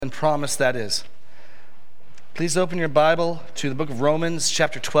and promise that is. Please open your Bible to the book of Romans,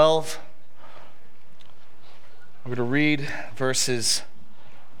 chapter 12. We're going to read verses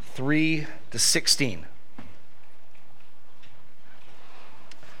 3 to 16.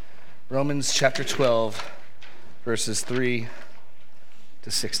 Romans chapter 12, verses 3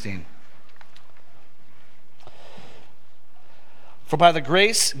 to 16. For by the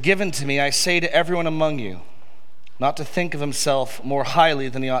grace given to me, I say to everyone among you, not to think of himself more highly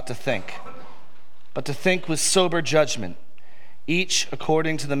than he ought to think, but to think with sober judgment, each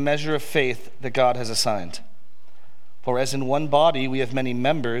according to the measure of faith that God has assigned. For as in one body we have many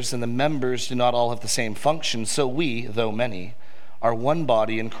members, and the members do not all have the same function, so we, though many, are one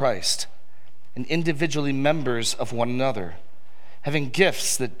body in Christ, and individually members of one another. Having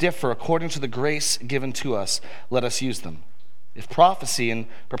gifts that differ according to the grace given to us, let us use them. If prophecy, in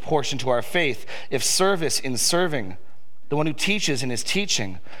proportion to our faith; if service, in serving; the one who teaches in his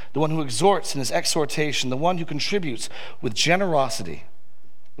teaching; the one who exhorts in his exhortation; the one who contributes with generosity;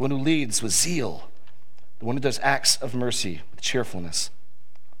 the one who leads with zeal; the one who does acts of mercy with cheerfulness.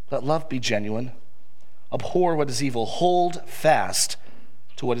 Let love be genuine. Abhor what is evil. Hold fast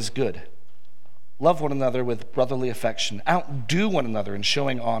to what is good. Love one another with brotherly affection. Outdo one another in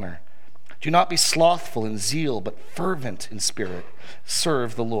showing honor. Do not be slothful in zeal, but fervent in spirit.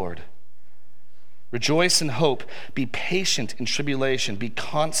 Serve the Lord. Rejoice in hope. Be patient in tribulation. Be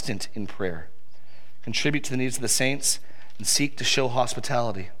constant in prayer. Contribute to the needs of the saints and seek to show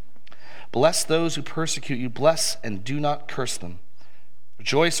hospitality. Bless those who persecute you. Bless and do not curse them.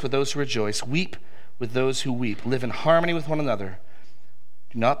 Rejoice with those who rejoice. Weep with those who weep. Live in harmony with one another.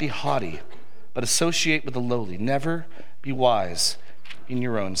 Do not be haughty, but associate with the lowly. Never be wise in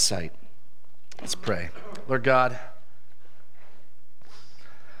your own sight. Let's pray. Lord God,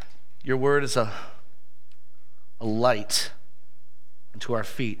 your word is a light unto our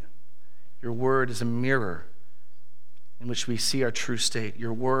feet. Your word is a mirror in which we see our true state.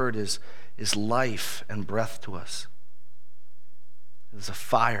 Your word is life and breath to us. It is a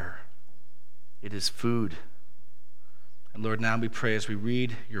fire. It is food. And Lord, now we pray as we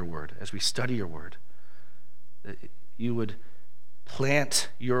read your word, as we study your word, that you would plant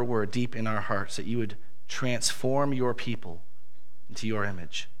your word deep in our hearts, that you would transform your people into your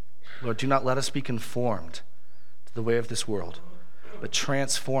image. Lord, do not let us be conformed to the way of this world, but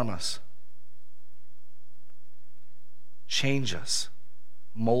transform us. Change us.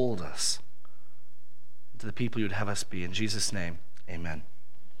 Mold us into the people you would have us be. In Jesus' name, amen.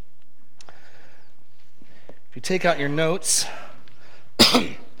 If you take out your notes,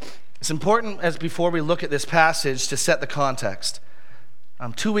 it's important, as before we look at this passage, to set the context.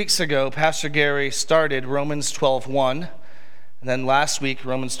 2 weeks ago, Pastor Gary started Romans 12:1, and then last week,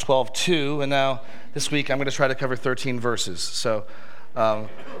 Romans 12:2, and now this week I'm going to try to cover 13 verses. So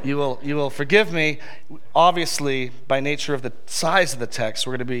you will forgive me. Obviously, by nature of the size of the text,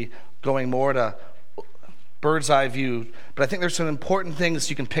 we're going to be going more to bird's eye view, but I think there's some important things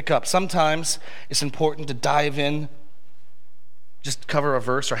you can pick up. Sometimes it's important to dive in, just cover a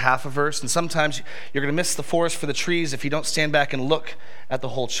verse or half a verse, and sometimes you're going to miss the forest for the trees if you don't stand back and look at the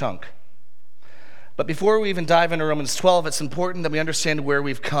whole chunk. But before we even dive into Romans 12, it's important that we understand where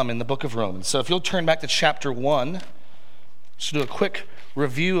we've come in the book of Romans. So if you'll turn back to chapter 1, just do a quick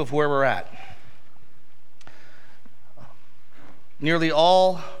review of where we're at. Nearly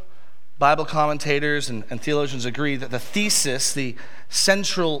all Bible commentators and theologians agree that the thesis, the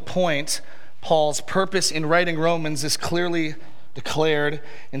central point, Paul's purpose in writing Romans, is clearly declared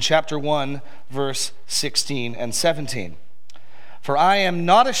in chapter 1, verse 16 and 17. For I am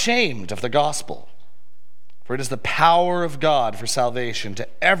not ashamed of the gospel, for it is the power of God for salvation to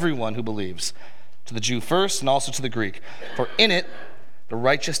everyone who believes, to the Jew first and also to the Greek. For in it the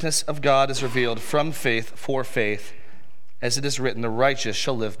righteousness of God is revealed from faith for faith, as it is written, the righteous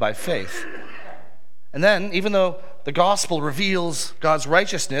shall live by faith. And then, even though the gospel reveals God's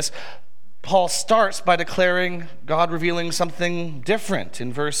righteousness, Paul starts by declaring God revealing something different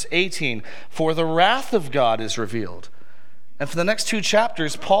in verse 18. For the wrath of God is revealed. And for the next 2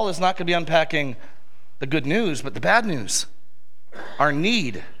 chapters, Paul is not going to be unpacking the good news, but the bad news, our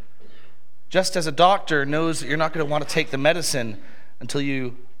need. Just as a doctor knows that you're not going to want to take the medicine until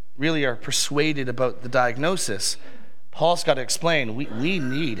you really are persuaded about the diagnosis, Paul's got to explain, we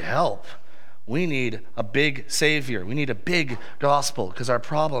need help. We need a big Savior. We need a big gospel because our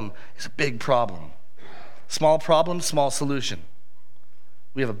problem is a big problem. Small problem, small solution.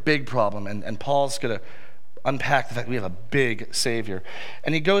 We have a big problem, and Paul's going to unpack the fact we have a big Savior.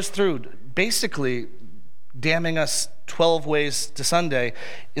 And he goes through basically damning us 12 ways to Sunday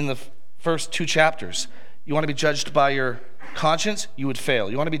in the first 2 chapters. You want to be judged by your conscience? You would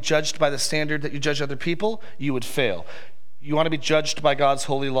fail. You want to be judged by the standard that you judge other people? You would fail. You want to be judged by God's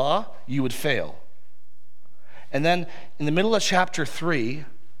holy law? You would fail. And then in the middle of chapter 3,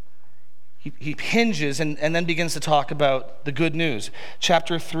 he hinges and then begins to talk about the good news.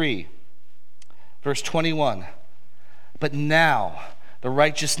 Chapter 3, verse 21. But now the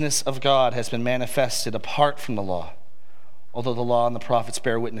righteousness of God has been manifested apart from the law. Although the law and the prophets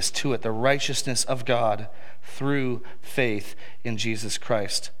bear witness to it, the righteousness of God through faith in Jesus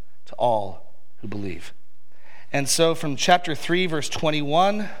Christ to all who believe. And so from chapter 3, verse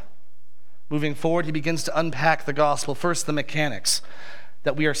 21, moving forward, he begins to unpack the gospel. First, the mechanics,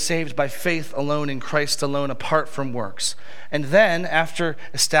 that we are saved by faith alone in Christ alone, apart from works. And then, after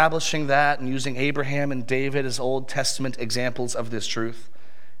establishing that and using Abraham and David as Old Testament examples of this truth,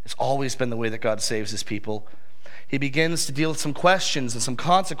 it's always been the way that God saves his people. He begins to deal with some questions and some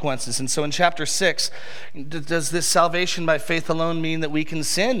consequences. And so in chapter 6, does this salvation by faith alone mean that we can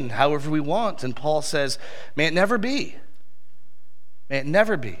sin however we want? And Paul says, may it never be. May it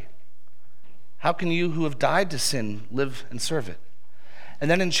never be. How can you who have died to sin live and serve it? And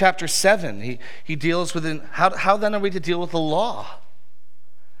then in chapter 7, he deals with how then are we to deal with the law?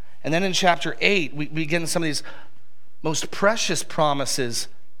 And then in chapter 8, we begin some of these most precious promises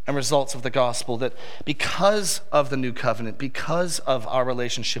and results of the gospel, that because of the new covenant, because of our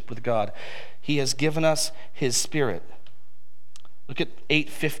relationship with God, he has given us his Spirit. Look at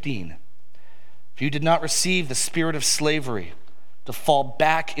 8:15. For you did not receive the spirit of slavery to fall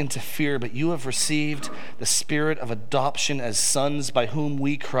back into fear, but you have received the Spirit of adoption as sons, by whom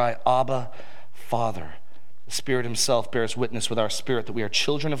we cry, Abba, Father. The Spirit himself bears witness with our spirit that we are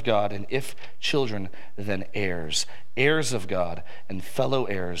children of God, and if children, then heirs, heirs of God, and fellow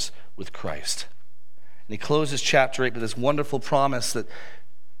heirs with Christ. And he closes chapter 8 with this wonderful promise that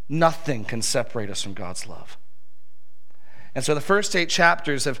nothing can separate us from God's love. And so the first 8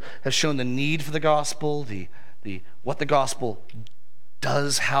 chapters have shown the need for the gospel, the what the gospel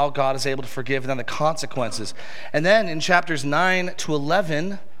does, how God is able to forgive, and then the consequences. And then in chapters 9 to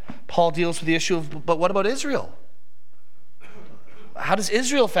 11, Paul deals with the issue of, but what about Israel? How does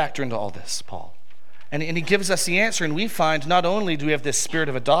Israel factor into all this, Paul? And he gives us the answer, and we find not only do we have this spirit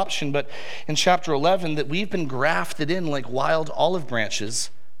of adoption, but in chapter 11 that we've been grafted in like wild olive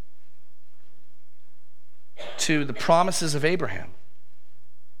branches to the promises of Abraham.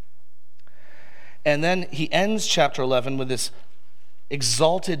 And then he ends chapter 11 with this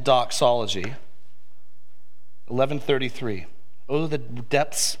exalted doxology, 11:33. Oh, the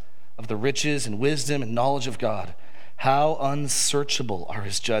depths of the riches and wisdom and knowledge of God. How unsearchable are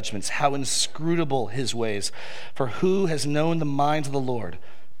his judgments, how inscrutable his ways. For who has known the mind of the Lord?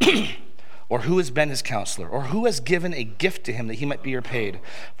 Or who has been his counselor? Or who has given a gift to him that he might be repaid?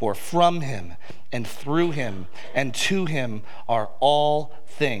 For from him and through him and to him are all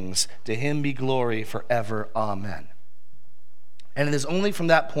things. To him be glory forever. Amen. And it is only from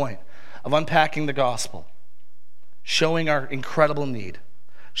that point of unpacking the gospel, showing our incredible need,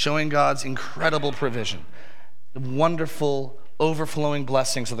 showing God's incredible provision, the wonderful overflowing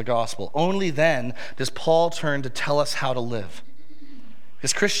blessings of the gospel. Only then does Paul turn to tell us how to live.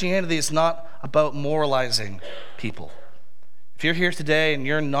 Because Christianity is not about moralizing people. If you're here today and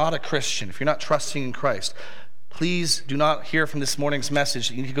you're not a Christian, if you're not trusting in Christ, please do not hear from this morning's message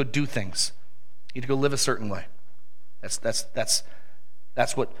that you need to go do things. You need to go live a certain way. That's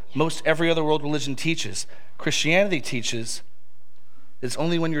what most every other world religion teaches. Christianity teaches it's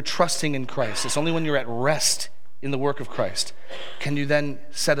only when you're trusting in Christ, it's only when you're at rest in the work of Christ, can you then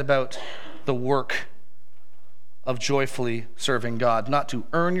set about the work of joyfully serving God, not to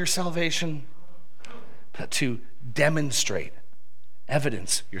earn your salvation, but to demonstrate,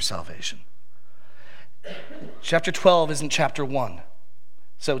 evidence your salvation. Chapter 12 isn't chapter 1.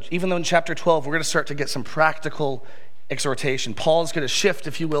 So even though in chapter 12 we're going to start to get some practical exhortation, Paul's going to shift,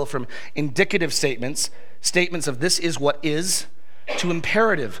 if you will, from indicative statements of this is what is, to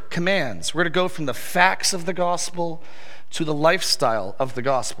imperative commands. We're going to go from the facts of the gospel to the lifestyle of the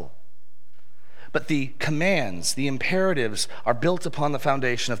gospel. But the commands, the imperatives, are built upon the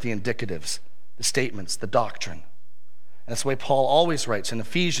foundation of the indicatives, the statements, the doctrine. And that's the way Paul always writes in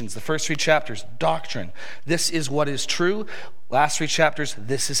Ephesians, the first 3 chapters, doctrine. This is what is true. Last 3 chapters,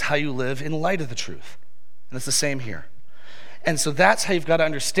 this is how you live in light of the truth. And it's the same here. And so that's how you've got to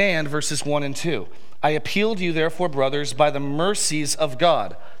understand verses 1 and 2. I appeal to you, therefore, brothers, by the mercies of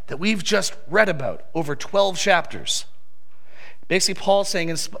God, that we've just read about over 12 chapters. Basically, Paul's saying,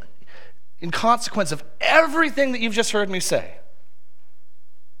 in consequence of everything that you've just heard me say,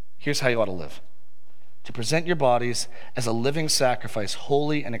 here's how you ought to live. to present your bodies as a living sacrifice,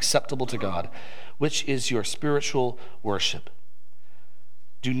 holy and acceptable to God, which is your spiritual worship.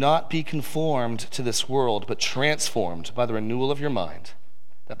 Do not be conformed to this world, but transformed by the renewal of your mind,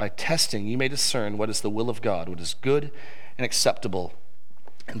 that by testing you may discern what is the will of God, what is good and acceptable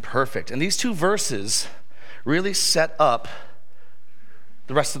and perfect. And these two verses really set up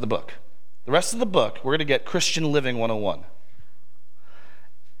the rest of the book. The rest of the book, we're going to get Christian Living 101.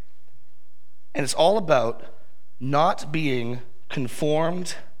 And it's all about not being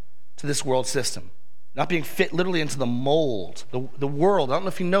conformed to this world system, not being fit literally into the mold. The world, I don't know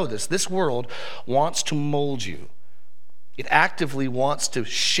if you know this world wants to mold you. It actively wants to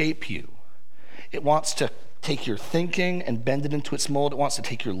shape you. It wants to take your thinking and bend it into its mold. It wants to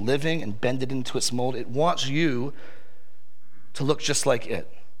take your living and bend it into its mold. It wants you to look just like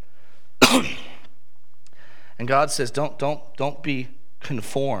it. And God says, don't be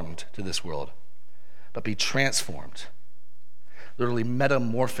conformed to this world, but be transformed. Literally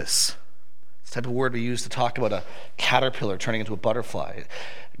metamorphosis. It's the type of word we use to talk about a caterpillar turning into a butterfly.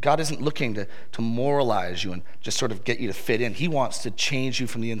 God isn't looking to moralize you and just sort of get you to fit in. He wants to change you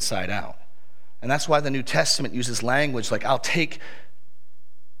from the inside out. And that's why the New Testament uses language like, I'll take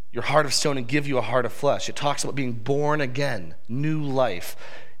your heart of stone and give you a heart of flesh. It talks about being born again, new life.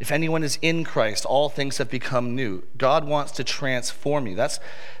 If anyone is in Christ, all things have become new. God wants to transform you.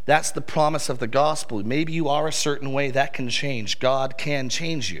 That's the promise of the gospel. Maybe you are a certain way, that can change. God can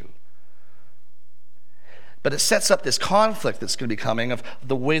change you. But it sets up this conflict that's going to be coming of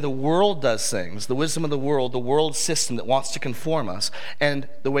the way the world does things, the wisdom of the world system that wants to conform us, and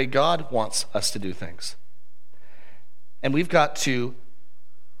the way God wants us to do things. And we've got to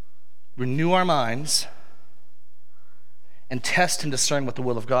renew our minds and test and discern what the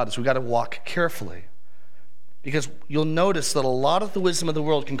will of God is. We've got to walk carefully. Because you'll notice that a lot of the wisdom of the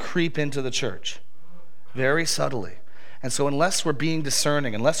world can creep into the church very subtly. And so unless we're being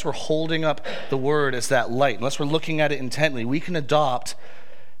discerning, unless we're holding up the word as that light, unless we're looking at it intently, we can adopt,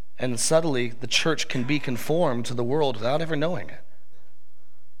 and subtly the church can be conformed to the world without ever knowing it.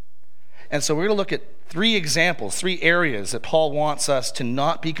 And so we're going to look at three examples, three areas that Paul wants us to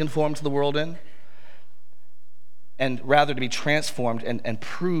not be conformed to the world in, and rather to be transformed and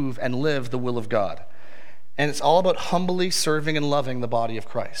prove and live the will of God. And it's all about humbly serving and loving the body of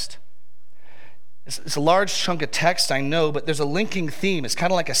Christ. It's a large chunk of text, I know, but there's a linking theme. It's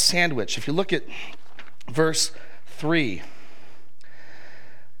kind of like a sandwich. If you look at verse 3,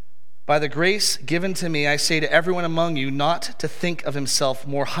 by the grace given to me, I say to everyone among you not to think of himself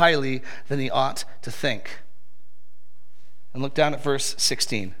more highly than he ought to think. And look down at verse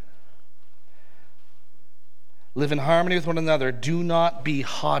 16. Live in harmony with one another. Do not be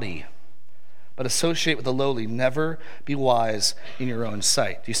haughty, but associate with the lowly. Never be wise in your own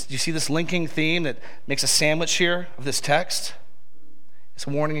sight. Do you see this linking theme that makes a sandwich here of this text? It's a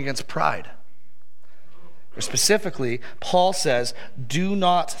warning against pride. Or specifically, Paul says, do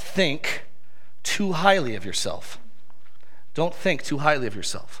not think too highly of yourself. Don't think too highly of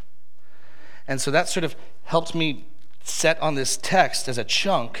yourself. And so that sort of helped me set on this text as a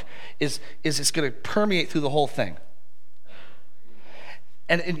chunk is it's going to permeate through the whole thing.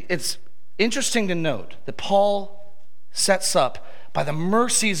 And it's interesting to note that Paul sets up by the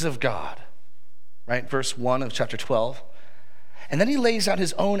mercies of God, right? Verse 1 of chapter 12. And then he lays out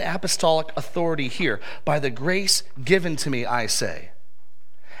his own apostolic authority here. By the grace given to me, I say.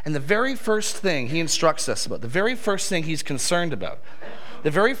 And the very first thing he instructs us about, the very first thing he's concerned about,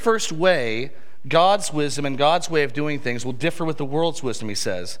 the very first way God's wisdom and God's way of doing things will differ with the world's wisdom, he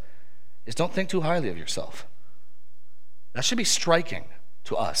says, is don't think too highly of yourself. That should be striking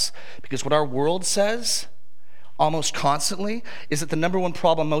to us, because what our world says almost constantly is that the number one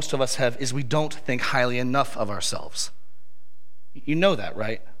problem most of us have is we don't think highly enough of ourselves. You know that,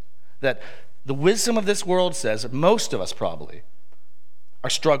 right? That the wisdom of this world says that most of us probably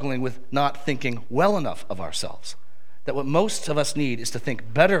are struggling with not thinking well enough of ourselves. That what most of us need is to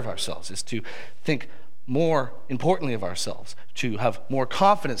think better of ourselves, is to think more importantly of ourselves, to have more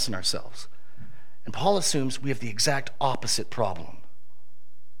confidence in ourselves. And Paul assumes we have the exact opposite problem.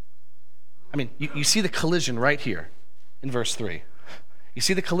 I mean, you see the collision right here in verse 3. You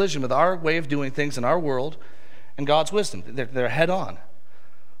see the collision with our way of doing things in our world and God's wisdom. They're head on.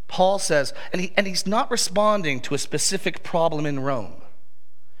 Paul says, and he's not responding to a specific problem in Rome.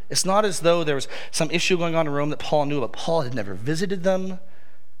 It's not as though there was some issue going on in Rome that Paul knew about. Paul had never visited them.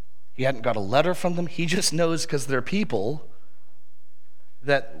 He hadn't got a letter from them. He just knows because they're people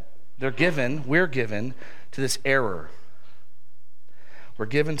that we're given to this error. We're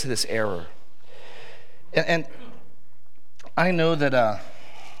given to this error. And I know that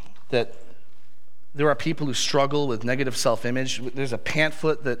There are people who struggle with negative self-image. There's a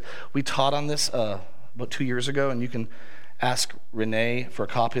pamphlet that we taught on this about 2 years ago, and you can ask Renee for a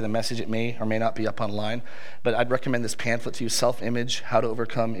copy of the message. It may or may not be up online, but I'd recommend this pamphlet to you, Self-Image, How to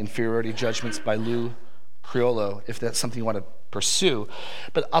Overcome Inferiority Judgments by Lou Priolo, if that's something you want to pursue.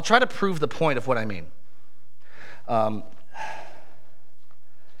 But I'll try to prove the point of what I mean. The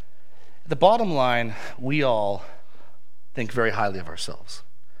bottom line, we all think very highly of ourselves.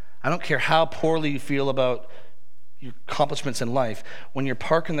 I don't care how poorly you feel about your accomplishments in life. When you're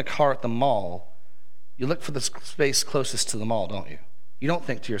parking the car at the mall, you look for the space closest to the mall, don't you? You don't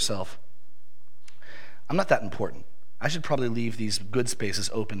think to yourself, I'm not that important. I should probably leave these good spaces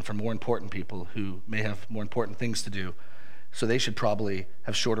open for more important people who may have more important things to do, so they should probably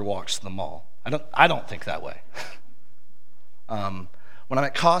have shorter walks to the mall. I don't think that way. When I'm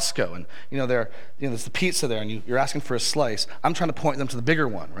at Costco and there's the pizza there and you're asking for a slice, I'm trying to point them to the bigger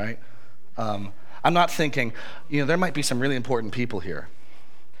one, right? I'm not thinking, there might be some really important people here.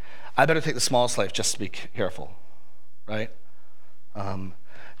 I better take the small slice just to be careful, right? In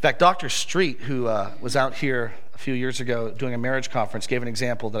fact, Dr. Street, who was out here a few years ago doing a marriage conference, gave an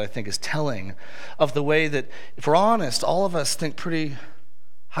example that I think is telling of the way that, if we're honest, all of us think pretty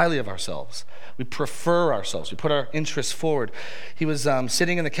highly of ourselves. We prefer ourselves. We put our interests forward. He was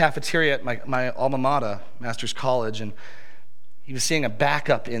sitting in the cafeteria at my alma mater, Master's College, and he was seeing a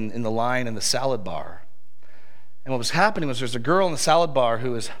backup in the line in the salad bar. And what was happening was there's a girl in the salad bar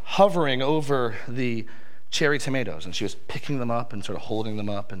who was hovering over the cherry tomatoes, and she was picking them up and sort of holding them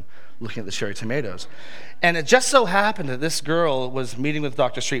up and looking at the cherry tomatoes. And it just so happened that this girl was meeting with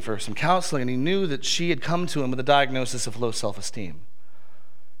Dr. Street for some counseling, and he knew that she had come to him with a diagnosis of low self-esteem.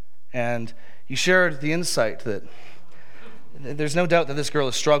 And he shared the insight that there's no doubt that this girl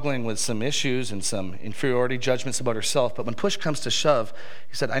is struggling with some issues and some inferiority judgments about herself, but when push comes to shove,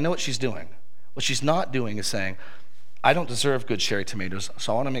 he said, I know what she's doing. What she's not doing is saying, I don't deserve good cherry tomatoes,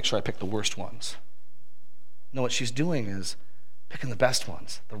 so I want to make sure I pick the worst ones. No, what she's doing is picking the best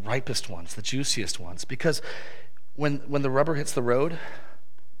ones, the ripest ones, the juiciest ones, because when the rubber hits the road,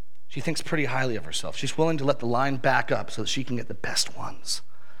 she thinks pretty highly of herself. She's willing to let the line back up so that she can get the best ones.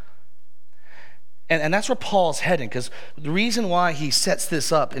 And that's where Paul's heading, because the reason why he sets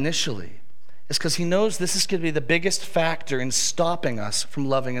this up initially is because he knows this is going to be the biggest factor in stopping us from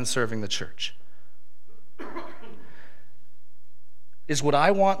loving and serving the church. Is what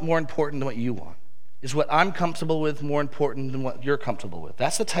I want more important than what you want? Is what I'm comfortable with more important than what you're comfortable with?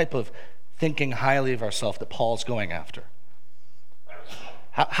 That's the type of thinking highly of ourselves that Paul's going after.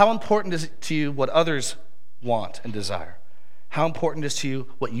 How important is it to you what others want and desire? How important is to you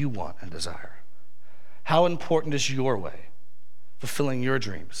what you want and desire? How important is your way, fulfilling your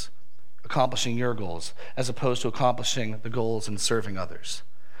dreams, accomplishing your goals, as opposed to accomplishing the goals and serving others?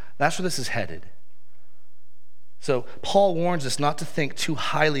 That's where this is headed. So Paul warns us not to think too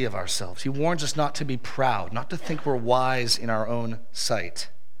highly of ourselves. He warns us not to be proud, not to think we're wise in our own sight.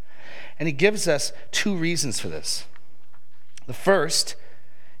 And he gives us two reasons for this. The first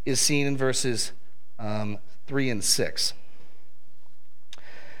is seen in verses 3 and 6.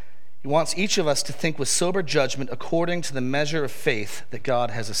 He wants each of us to think with sober judgment according to the measure of faith that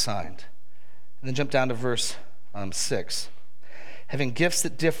God has assigned. And then jump down to verse 6. Having gifts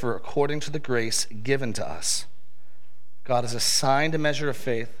that differ according to the grace given to us. God has assigned a measure of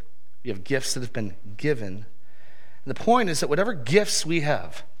faith. We have gifts that have been given. And the point is that whatever gifts we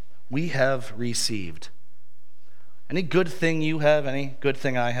have received. Any good thing you have, any good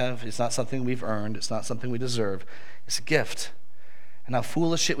thing I have, it's not something we've earned. It's not something we deserve. It's a gift. And how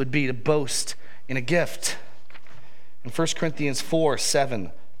foolish it would be to boast in a gift. In 1 Corinthians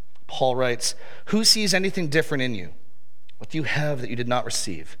 4:7, Paul writes, who sees anything different in you? What do you have that you did not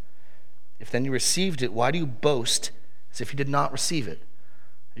receive? If then you received it, why do you boast as if you did not receive it?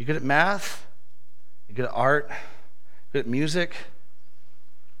 Are you good at math? Are you good at art? Good at music?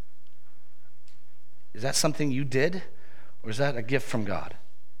 Is that something you did? Or is that a gift from God?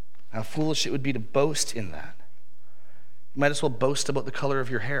 How foolish it would be to boast in that. You might as well boast about the color of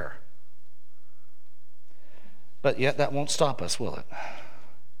your hair. But yet that won't stop us, will it?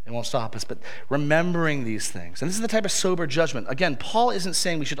 It won't stop us. But remembering these things, and this is the type of sober judgment. Again, Paul isn't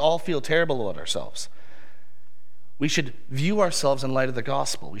saying we should all feel terrible about ourselves. We should view ourselves in light of the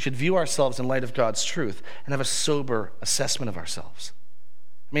gospel. We should view ourselves in light of God's truth and have a sober assessment of ourselves.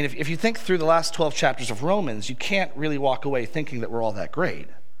 I mean, if you think through the last 12 chapters of Romans, you can't really walk away thinking that we're all that great.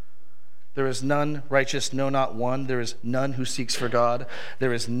 There is none righteous, no, not one. There is none who seeks for God.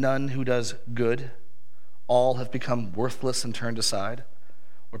 There is none who does good. All have become worthless and turned aside.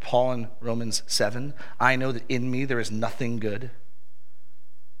 Or Paul in Romans 7, I know that in me there is nothing good.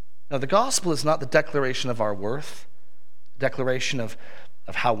 No, the gospel is not the declaration of our worth, declaration of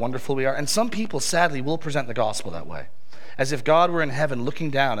how wonderful we are. And some people, sadly, will present the gospel that way, as if God were in heaven looking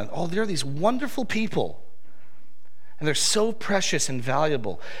down and, oh, there are these wonderful people, and they're so precious and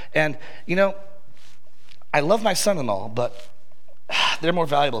valuable. And, I love my son and all, but they're more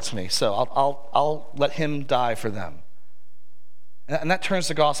valuable to me, so I'll let him die for them. And that turns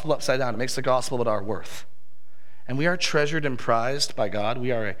the gospel upside down. It makes the gospel about our worth. And we are treasured and prized by God.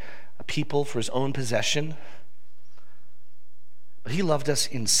 We are a people for his own possession. But he loved us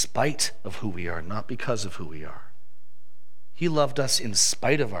in spite of who we are, not because of who we are. He loved us in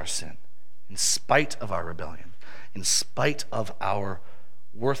spite of our sin, in spite of our rebellion, in spite of our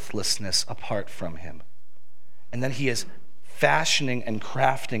worthlessness apart from him. And then he is fashioning and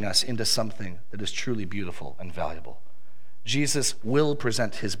crafting us into something that is truly beautiful and valuable. Jesus will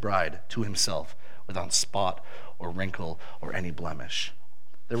present his bride to himself without spot or wrinkle or any blemish.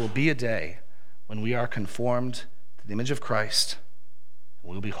 There will be a day when we are conformed to the image of Christ.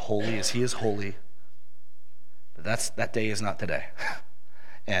 We will be holy as he is holy. But that day is not today.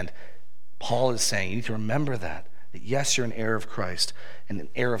 And Paul is saying you need to remember that yes, you're an heir of Christ and an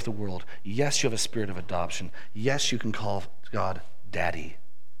heir of the world. Yes, you have a spirit of adoption. Yes, you can call God Daddy.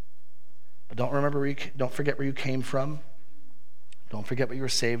 But don't forget where you came from. Don't forget what you were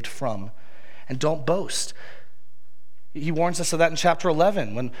saved from. And don't boast. He warns us of that in chapter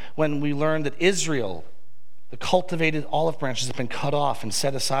 11 when we learn that Israel, the cultivated olive branches, have been cut off and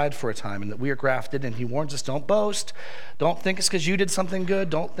set aside for a time, and that we are grafted. And he warns us, don't boast. Don't think it's because you did something good.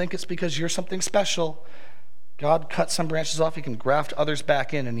 Don't think it's because you're something special. God cut some branches off. He can graft others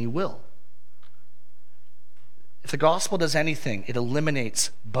back in, and he will. If the gospel does anything, it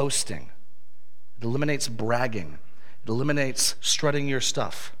eliminates boasting. It eliminates bragging. It eliminates strutting your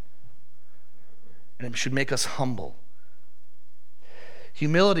stuff. And it should make us humble.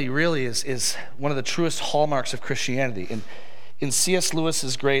 Humility really is one of the truest hallmarks of Christianity. In C.S.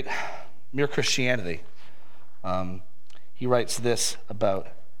 Lewis's great Mere Christianity, he writes this about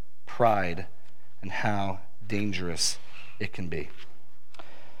pride and how dangerous it can be.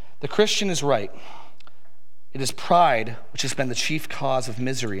 The Christian is right. It is pride which has been the chief cause of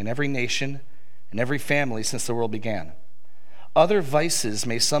misery in every nation and every family since the world began. Other vices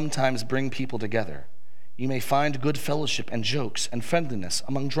may sometimes bring people together. You may find good fellowship and jokes and friendliness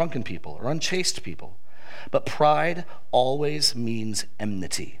among drunken people or unchaste people. But pride always means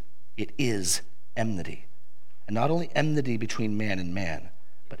enmity. It is enmity. And not only enmity between man and man,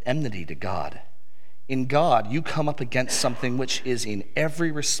 but enmity to God. In God, you come up against something which is in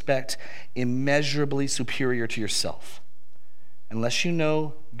every respect immeasurably superior to yourself. Unless you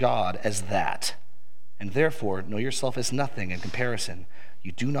know God as that, and therefore know yourself as nothing in comparison,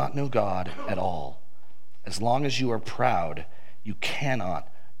 you do not know God at all. As long as you are proud, you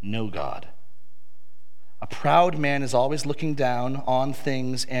cannot know God. A proud man is always looking down on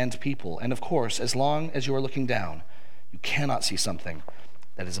things and people. And of course, as long as you are looking down, you cannot see something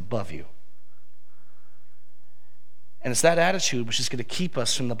that is above you. And it's that attitude which is going to keep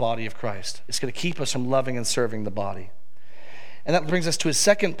us from the body of Christ. It's going to keep us from loving and serving the body. And that brings us to his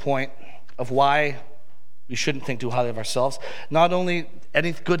second point of why we shouldn't think too highly of ourselves. Not only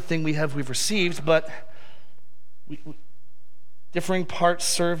any good thing we've received, but differing parts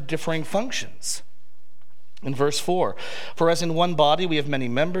serve differing functions. In verse 4, for as in one body we have many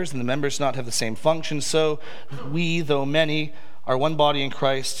members, and the members not have the same function, so we, though many, are one body in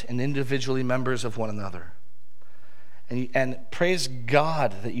Christ and individually members of one another. And praise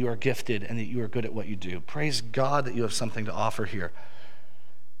God that you are gifted and that you are good at what you do. Praise God that you have something to offer here.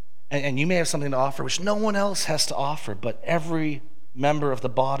 And you may have something to offer which no one else has to offer, but every member of the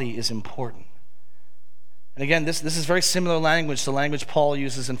body is important. And again, this is very similar language to the language Paul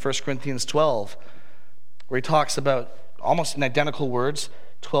uses in 1 Corinthians 12, where he talks about almost in identical words,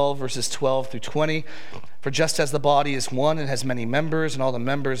 12 verses 12 through 20. For just as the body is one and has many members, and all the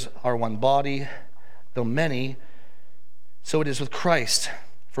members are one body, though many, so it is with Christ.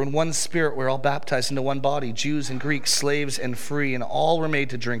 For in one Spirit we're all baptized into one body, Jews and Greeks, slaves and free, and all were made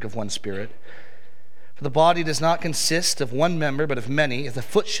to drink of one Spirit. For the body does not consist of one member, but of many. If the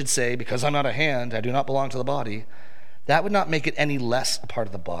foot should say, because I'm not a hand, I do not belong to the body, that would not make it any less a part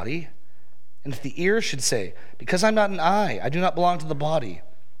of the body. And if the ear should say, because I'm not an eye, I do not belong to the body,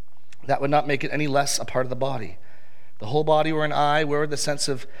 that would not make it any less a part of the body. If the whole body were an eye, where would the sense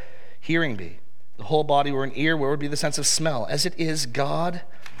of hearing be? The whole body were an ear, where would be the sense of smell? As it is, God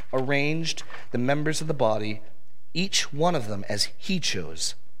arranged the members of the body, each one of them as he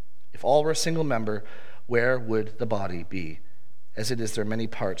chose. If all were a single member, where would the body be? As it is, there are many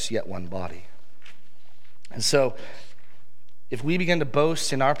parts, yet one body. And so, if we begin to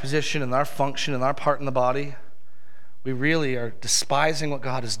boast in our position and our function and our part in the body, we really are despising what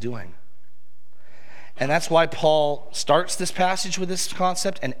God is doing. And that's why Paul starts this passage with this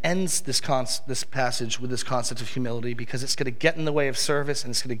concept and ends this passage with this concept of humility, because it's going to get in the way of service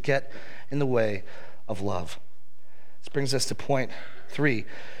and it's going to get in the way of love. This brings us to point 3,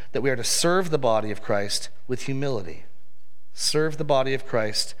 that we are to serve the body of Christ with humility. Serve the body of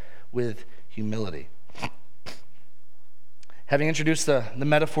Christ with humility. Having introduced the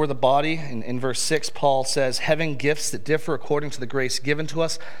metaphor of the body, in verse 6, Paul says, having gifts that differ according to the grace given to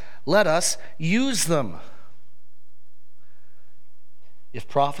us, let us use them. If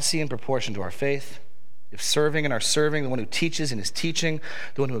prophecy in proportion to our faith, if serving in our serving, the one who teaches in his teaching,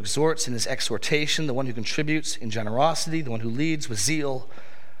 the one who exhorts in his exhortation, the one who contributes in generosity, the one who leads with zeal,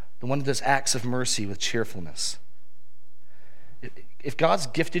 the one who does acts of mercy with cheerfulness. If God's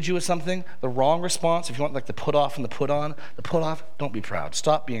gifted you with something, the wrong response, if you want like the put off and the put on, the put off, don't be proud.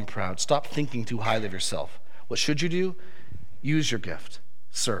 Stop being proud. Stop thinking too highly of yourself. What should you do? Use your gift.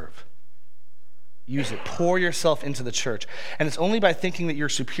 Serve. Use it. Pour yourself into the church. And it's only by thinking that you're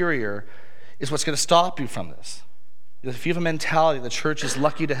superior is what's going to stop you from this. If you have a mentality, the church is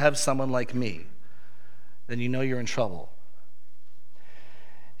lucky to have someone like me, then you know you're in trouble.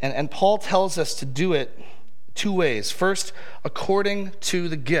 And Paul tells us to do it 2 ways. First, according to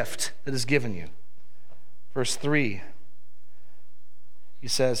the gift that is given you. Verse 3, he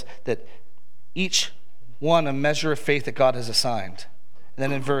says that each one a measure of faith that God has assigned. And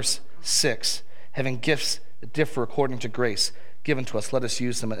then in verse 6, having gifts that differ according to grace given to us, let us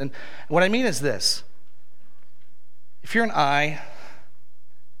use them. And what I mean is this. If you're an eye,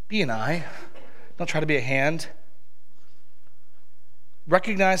 be an eye. Don't try to be a hand.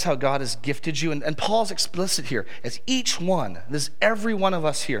 Recognize how God has gifted you. And Paul's explicit here. As each one, this is every one of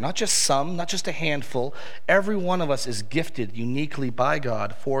us here, not just some, not just a handful. Every one of us is gifted uniquely by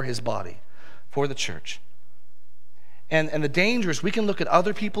God for his body, for the church. And the danger is we can look at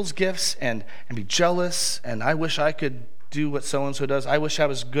other people's gifts and be jealous, and I wish I could do what so-and-so does. I wish I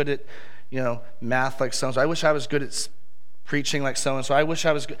was good at, math like so-and-so. I wish I was good at preaching like so-and-so. I wish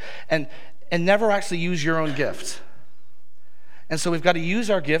I was good. And never actually use your own gift. And so we've got to use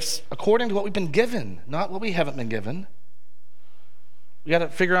our gifts according to what we've been given, not what we haven't been given. We got to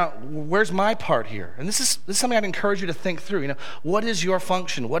figure out, where's my part here? And this is something I'd encourage you to think through. What is your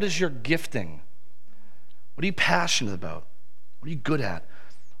function? What is your gifting? What are you passionate about? What are you good at?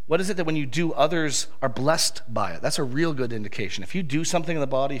 What is it that when you do, others are blessed by it? That's a real good indication. If you do something in the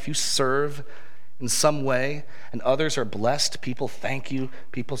body, if you serve in some way, and others are blessed, people thank you,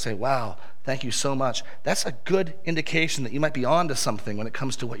 people say, wow, thank you so much. That's a good indication that you might be onto something when it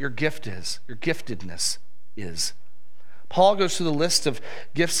comes to what your gift is, your giftedness is. Paul goes through the list of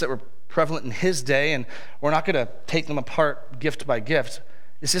gifts that were prevalent in his day, and we're not going to take them apart gift by gift.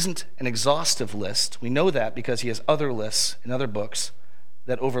 This isn't an exhaustive list. We know that because he has other lists in other books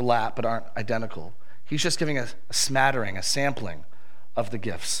that overlap but aren't identical. He's just giving a smattering, a sampling of the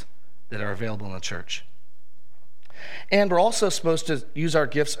gifts that are available in the church. And we're also supposed to use our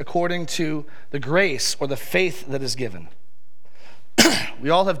gifts according to the grace or the faith that is given.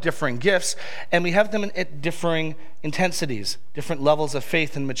 We all have differing gifts, and we have them at differing intensities, different levels of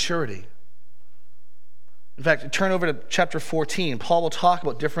faith and maturity. In fact, turn over to chapter 14. Paul will talk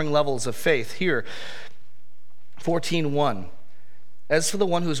about differing levels of faith here. 14:1. As for the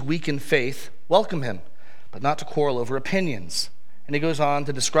one who is weak in faith, welcome him, but not to quarrel over opinions. And he goes on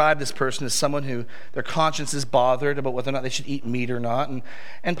to describe this person as someone who their conscience is bothered about whether or not they should eat meat or not.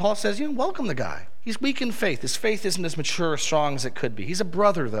 And Paul says, welcome the guy. He's weak in faith. His faith isn't as mature or strong as it could be. He's a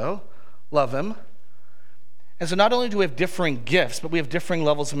brother, though. Love him. And so not only do we have differing gifts, but we have differing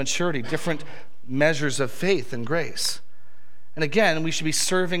levels of maturity, different measures of faith and grace. And again, we should be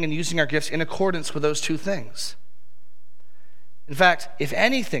serving and using our gifts in accordance with those two things. In fact, if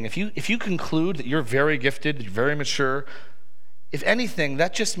anything, if you conclude that you're very gifted, that you're very mature, if anything,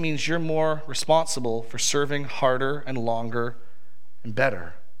 that just means you're more responsible for serving harder and longer and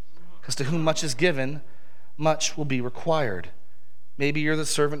better. Because to whom much is given, much will be required. Maybe you're the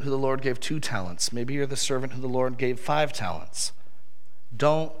servant who the Lord gave 2 talents. Maybe you're the servant who the Lord gave 5 talents.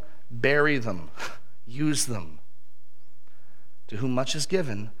 Don't bury them. Use them. To whom much is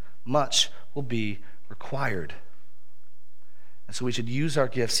given, much will be required. And so we should use our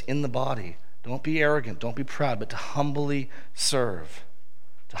gifts in the body. Don't be arrogant, don't be proud, but to humbly serve.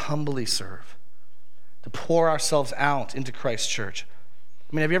 To humbly serve. To pour ourselves out into Christ's church.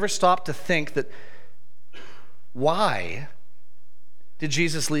 Have you ever stopped to think that why did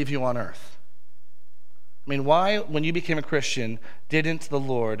Jesus leave you on earth? Why, when you became a Christian, didn't the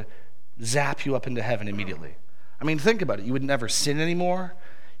Lord zap you up into heaven immediately? I mean, think about it. You would never sin anymore.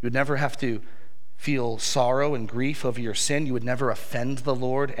 You would never have to feel sorrow and grief over your sin. You would never offend the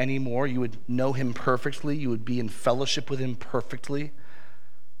Lord anymore. You would know him perfectly. You would be in fellowship with him perfectly.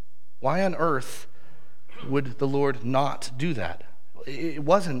 Why on earth would the Lord not do that? It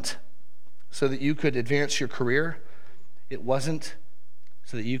wasn't so that you could advance your career. It wasn't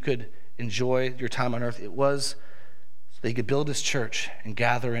so that you could enjoy your time on earth. It was so that he could build his church and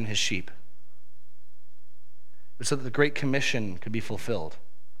gather in his sheep. It was so that the Great Commission could be fulfilled.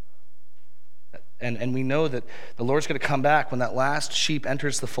 And we know that the Lord's going to come back when that last sheep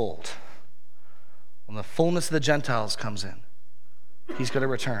enters the fold. When the fullness of the Gentiles comes in, he's going to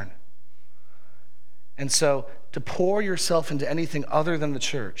return. And so to pour yourself into anything other than the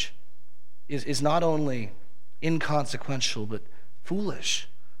church is not only inconsequential, but foolish.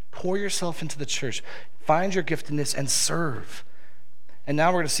 Pour yourself into the church. Find your giftedness and serve. And now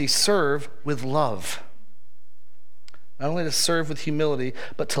we're going to see serve with love. Not only to serve with humility,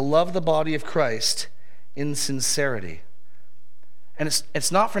 but to love the body of Christ in sincerity. And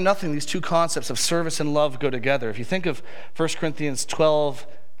it's not for nothing these two concepts of service and love go together. If you think of 1 Corinthians 12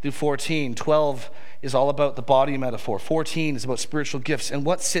 through 14, 12 is all about the body metaphor. 14 is about spiritual gifts. And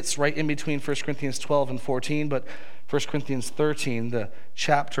what sits right in between 1 Corinthians 12 and 14, but 1 Corinthians 13, the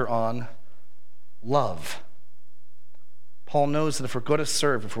chapter on love. Paul knows that if we're going to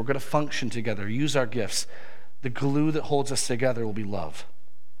serve, if we're going to function together, use our gifts, the glue that holds us together will be love.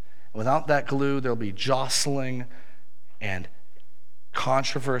 And without that glue, there'll be jostling and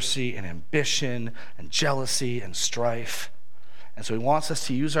controversy and ambition and jealousy and strife. And so he wants us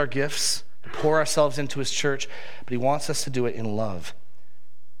to use our gifts, to pour ourselves into his church, but he wants us to do it in love.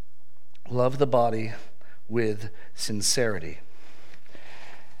 Love the body with sincerity.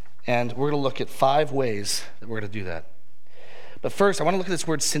 And we're going to look at 5 ways that we're going to do that. But first, I want to look at this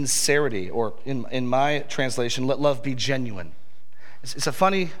word sincerity, or in my translation, let love be genuine. It's a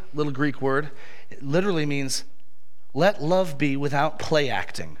funny little Greek word. It literally means, let love be without play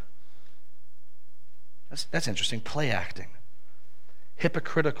acting. That's interesting, play acting.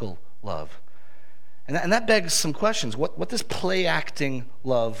 Hypocritical love. And that begs some questions. What does play acting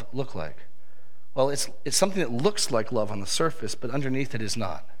love look like? Well, it's something that looks like love on the surface, but underneath it is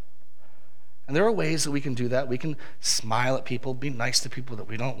not. And there are ways that we can do that. We can smile at people, be nice to people that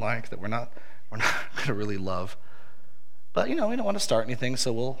we don't like, that we're not going to really love. But, we don't want to start anything,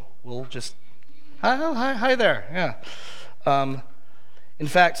 so we'll just, hi there, yeah. In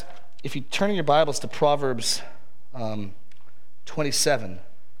fact, if you turn in your Bibles to Proverbs 27,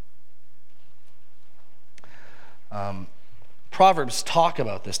 Proverbs talk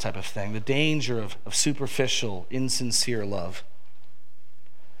about this type of thing, the danger of superficial, insincere love.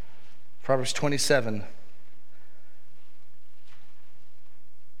 Proverbs 27,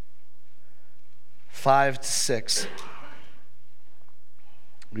 5-6,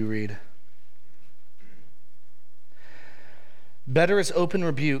 we read, better is open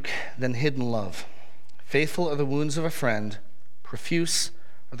rebuke than hidden love. Faithful are the wounds of a friend, profuse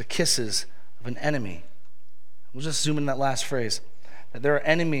are the kisses of an enemy. We'll just zoom in that last phrase. That there are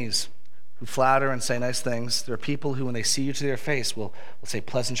enemies who flatter and say nice things. There are people who, when they see you to their face, will say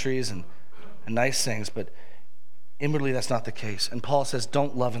pleasantries and nice things, but inwardly that's not the case. And Paul says,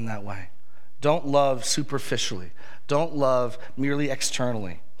 don't love in that way. Don't love superficially. Don't love merely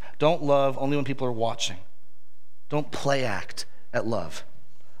externally. Don't love only when people are watching. Don't play act at love.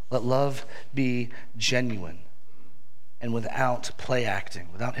 Let love be genuine and without play acting,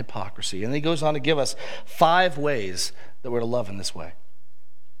 without hypocrisy. And then he goes on to give us 5 ways that we're to love in this way.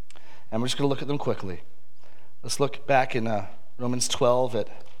 And we're just going to look at them quickly. Let's look back in Romans 12 at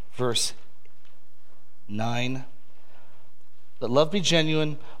verse 9. Let love be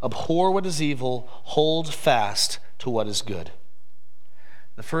genuine, abhor what is evil, hold fast to what is good.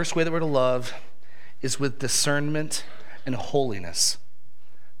 The first way that we're to love is with discernment and holiness.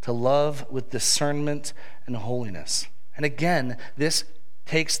 To love with discernment and holiness. And again, this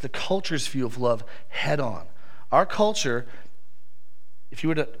takes the culture's view of love head on. Our culture, if you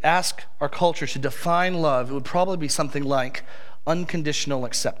were to ask our culture to define love, it would probably be something like unconditional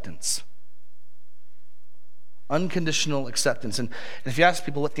acceptance. Unconditional acceptance. And if you ask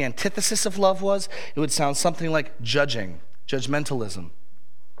people what the antithesis of love was, it would sound something like judgmentalism.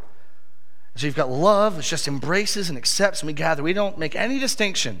 So you've got love that just embraces and accepts, and we gather. We don't make any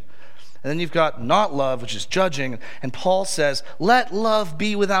distinction. And then you've got not love, which is judging. And Paul says, let love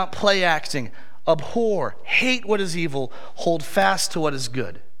be without play acting. Abhor, hate what is evil, hold fast to what is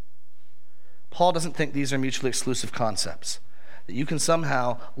good. Paul doesn't think these are mutually exclusive concepts. That you can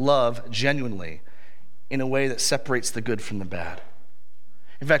somehow love genuinely in a way that separates the good from the bad.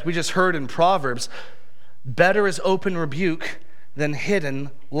 In fact, we just heard in Proverbs Better is open rebuke than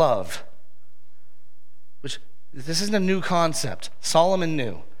hidden love. Which, this isn't a new concept. Solomon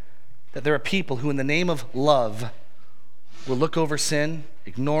knew that there are people who in the name of love will look over sin,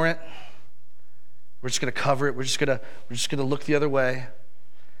 ignore it. We're just going to cover it. We're just going to look the other way.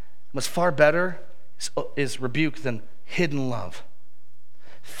 What's far better is rebuke than hidden love.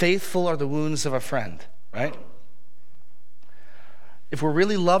 Faithful are the wounds of a friend, right? If we're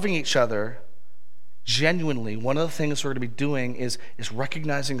really loving each other genuinely, one of the things we're going to be doing is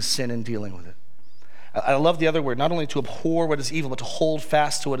recognizing sin and dealing with it. I love the other word, not only to abhor what is evil, but to hold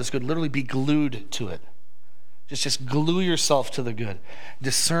fast to what is good, literally be glued to it. Just glue yourself to the good.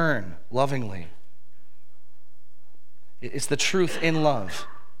 Discern lovingly. It's the truth in love.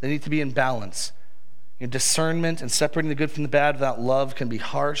 They need to be in balance. Discernment and separating the good from the bad without love can be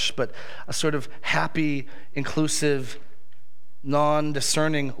harsh, but a sort of happy, inclusive,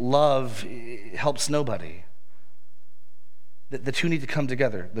 non-discerning love helps nobody. The two need to come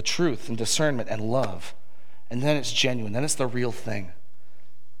together, the truth and discernment and love. And then it's genuine, then it's the real thing.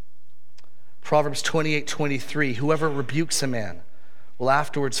 Proverbs 28:23, whoever rebukes a man will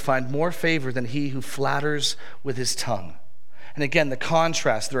afterwards find more favor than he who flatters with his tongue. And again, the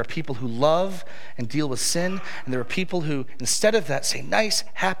contrast, there are people who love and deal with sin, and there are people who, instead of that, say nice,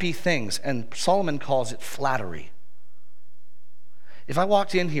 happy things, and Solomon calls it flattery. If I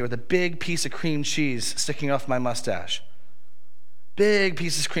walked in here with a big piece of cream cheese sticking off my mustache, big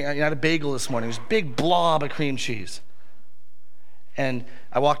piece of cream, I had a bagel this morning, it was a big blob of cream cheese. And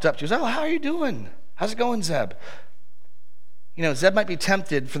I walked up to you, oh, how are you doing? How's it going, Zeb? Zeb might be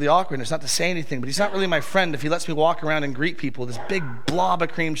tempted for the awkwardness not to say anything, but he's not really my friend if he lets me walk around and greet people with this big blob of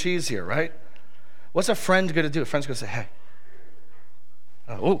cream cheese here, right? What's a friend going to do? A friend's going to say, hey,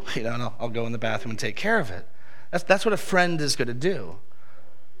 no, I'll go in the bathroom and take care of it. That's what a friend is going to do.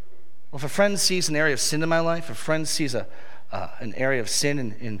 Well, if a friend sees an area of sin in my life, if a friend sees an area of sin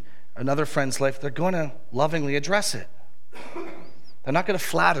in another friend's life, they're going to lovingly address it. They're not going to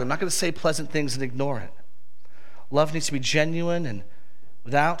flatter. They're not going to say pleasant things and ignore it. Love needs to be genuine and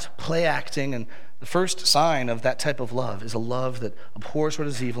without play acting. And the first sign of that type of love is a love that abhors what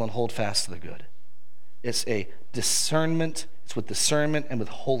is evil and holds fast to the good. It's a discernment. It's with discernment and with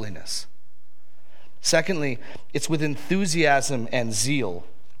holiness. Secondly, it's with enthusiasm and zeal,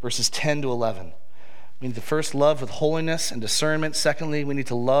 verses 10 to 11. We need to first love with holiness and discernment. Secondly, we need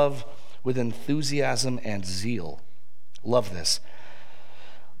to love with enthusiasm and zeal. Love this.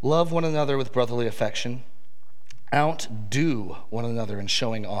 Love one another with brotherly affection. Outdo one another in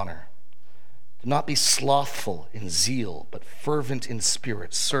showing honor. Do not be slothful in zeal, but fervent in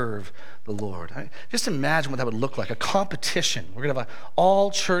spirit. Serve the Lord. Just imagine what that would look like, a competition. We're going to have an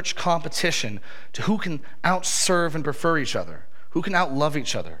all-church competition to who can outserve and prefer each other, who can outlove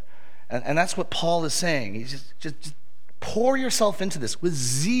each other. And that's what Paul is saying. He's just pour yourself into this with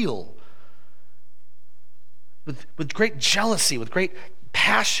zeal, with great jealousy, with great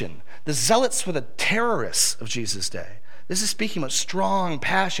passion. The zealots were the terrorists of Jesus' day. This is speaking about strong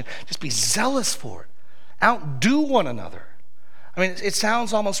passion. Just be zealous for it. Outdo one another. I mean, it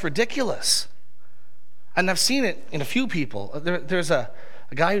sounds almost ridiculous. And I've seen it in a few people. There's a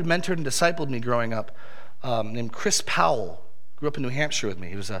guy who mentored and discipled me growing up named Chris Powell. Grew up in New Hampshire with me.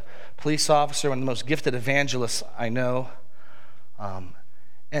 He was a police officer, one of the most gifted evangelists I know.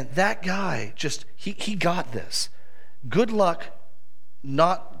 And that guy he got this. Good luck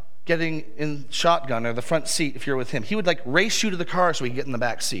not getting in shotgun or the front seat if you're with him. He would race you to the car so he could get in the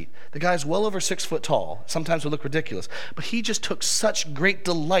back seat. The guy's well over 6 foot tall. Sometimes would look ridiculous. But he just took such great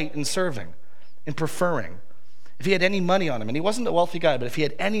delight in serving, in preferring. If he had any money on him, and he wasn't a wealthy guy, but if he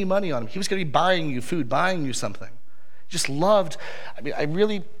had any money on him, he was going to be buying you food, buying you something. Just loved. I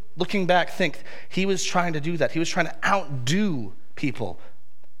really, looking back, think he was trying to do that. He was trying to outdo people,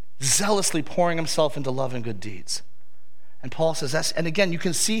 zealously pouring himself into love and good deeds. And Paul says that's, and again, you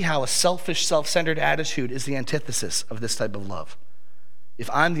can see how a selfish, self-centered attitude is the antithesis of this type of love. If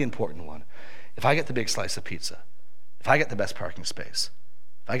I'm the important one, if I get the big slice of pizza, if I get the best parking space,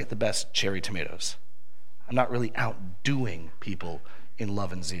 if I get the best cherry tomatoes, I'm not really outdoing people in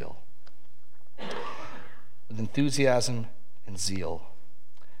love and zeal. With enthusiasm and zeal.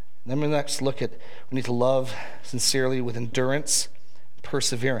 And then we next look at, we need to love sincerely with endurance and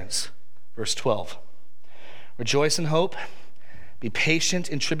perseverance. Verse 12. Rejoice in hope, be patient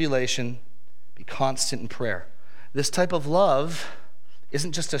in tribulation, be constant in prayer. This type of love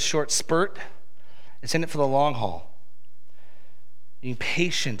isn't just a short spurt, it's in it for the long haul. Being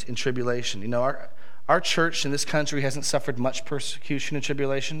patient in tribulation. You know, our church in this country hasn't suffered much persecution and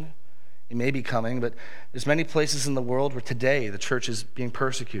tribulation. It may be coming, but there's many places in the world where today the church is being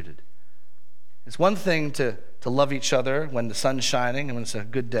persecuted. It's one thing to love each other when the sun's shining and when it's a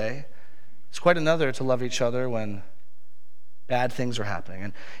good day. It's quite another to love each other when bad things are happening.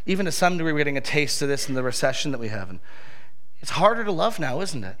 And even to some degree, we're getting a taste of this in the recession that we have. And it's harder to love now,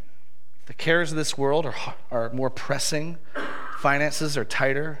 isn't it? The cares of this world are more pressing. Finances are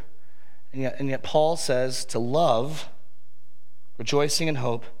tighter. And yet Paul says to love, rejoicing in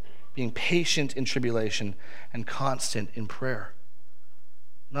hope, being patient in tribulation, and constant in prayer.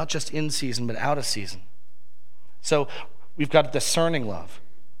 Not just in season, but out of season. So we've got a discerning love.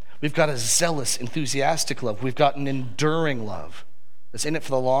 We've got a zealous, enthusiastic love. We've got an enduring love that's in it for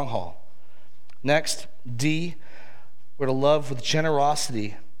the long haul. Next, D, we're to love with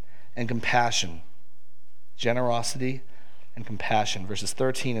generosity and compassion. Generosity and compassion. Verses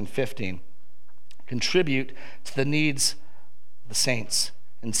 13 and 15. Contribute to the needs of the saints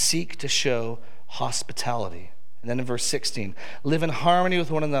and seek to show hospitality. And then in verse 16, live in harmony with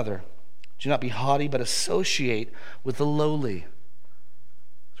one another. Do not be haughty, but associate with the lowly.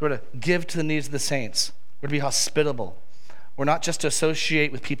 So we're to give to the needs of the saints. We're to be hospitable. We're not just to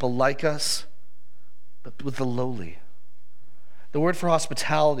associate with people like us, but with the lowly. The word for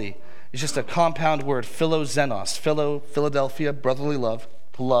hospitality is just a compound word, philoxenos. Philadelphia, brotherly love,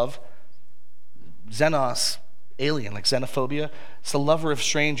 to love. Xenos, alien, like xenophobia. It's a lover of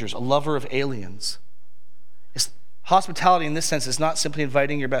strangers, a lover of aliens. Hospitality in this sense is not simply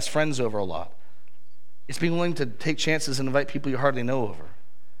inviting your best friends over a lot. It's being willing to take chances and invite people you hardly know over.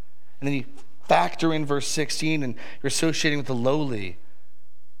 And then you factor in verse 16 and you're associating with the lowly.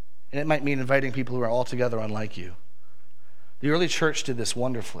 And it might mean inviting people who are altogether unlike you. The early church did this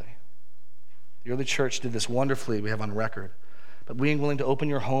wonderfully. We have on record. But being willing to open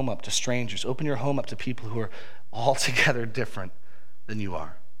your home up to strangers, open your home up to people who are altogether different than you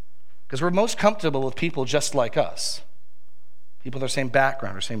are. Because we're most comfortable with people just like us. People with our same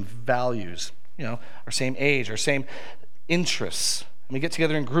background, our same values, our same age, our same interests. And we get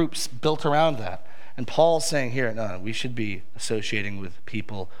together in groups built around that. And Paul's saying here, no, we should be associating with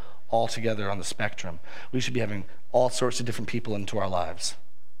people all together on the spectrum. We should be having all sorts of different people into our lives.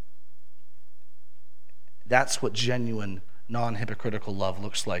 That's what genuine, non-hypocritical love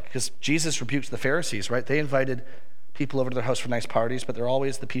looks like. Because Jesus rebukes the Pharisees, right? They invited people over to their house for nice parties, but they're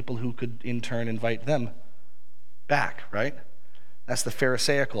always the people who could in turn invite them back, right? That's the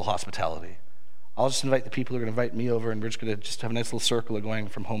Pharisaical hospitality. I'll just invite the people who are going to invite me over, and we're just going to just have a nice little circle of going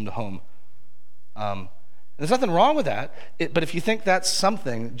from home to home. There's nothing wrong with that, but if you think that's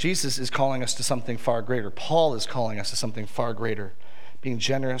something, Jesus is calling us to something far greater. Paul is calling us to something far greater, being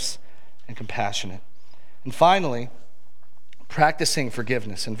generous and compassionate. And finally, practicing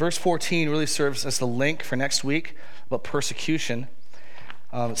forgiveness. And verse 14 really serves as the link for next week about persecution.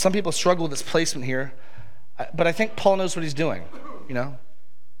 Some people struggle with this placement here, but I think Paul knows what he's doing,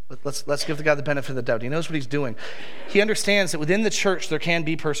 Let's give the guy the benefit of the doubt. He knows what he's doing. He understands that within the church there can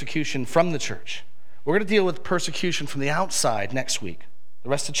be persecution from the church. We're going to deal with persecution from the outside next week. The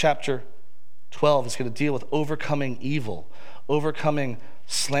rest of chapter 12 is going to deal with overcoming evil, overcoming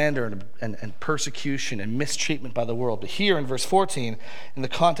slander and persecution and mistreatment by the world. But here in verse 14, in the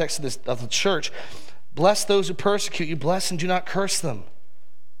context of the church, bless those who persecute you, bless and do not curse them.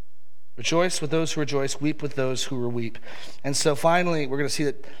 Rejoice with those who rejoice, weep with those who weep. And so finally, we're going to see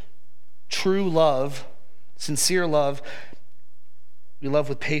that true love, sincere love, we love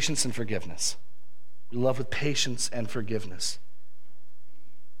with patience and forgiveness. We love with patience and forgiveness.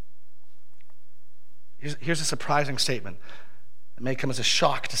 Here's a surprising statement. It may come as a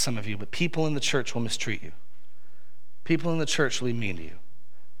shock to some of you, but people in the church will mistreat you. People in the church will be mean to you.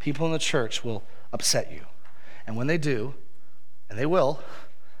 People in the church will upset you. And when they do, and they will,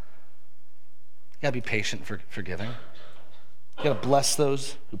 you gotta be patient for forgiving. You gotta bless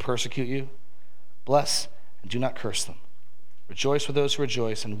those who persecute you. Bless and do not curse them. Rejoice with those who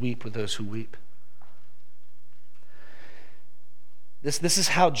rejoice and weep with those who weep. This is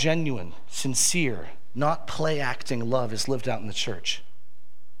how genuine, sincere, not play-acting love is lived out in the church.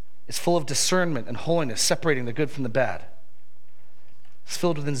 It's full of discernment and holiness, separating the good from the bad. It's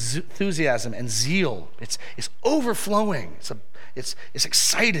filled with enthusiasm and zeal. It's overflowing. It's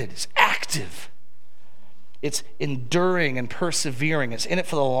excited. It's active. It's enduring and persevering. It's in it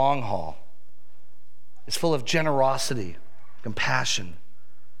for the long haul. It's full of generosity, compassion.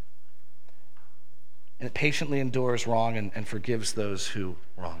 And it patiently endures wrong and forgives those who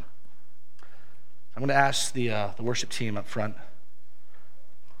wrong. I'm going to ask the worship team up front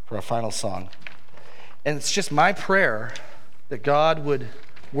for our final song. And it's just my prayer that God would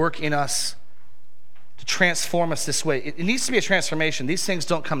work in us to transform us this way. It needs to be a transformation. These things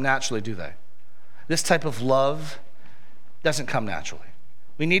don't come naturally, do they? This type of love doesn't come naturally.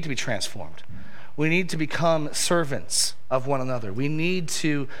 We need to be transformed. We need to become servants of one another. We need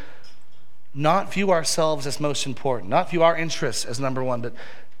to not view ourselves as most important, not view our interests as number one, but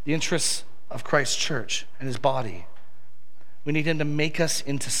the interests of Christ's church and his body. We need him to make us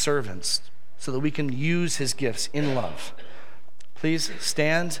into servants so that we can use his gifts in love. Please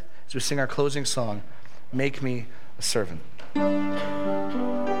stand as we sing our closing song, Make Me a Servant.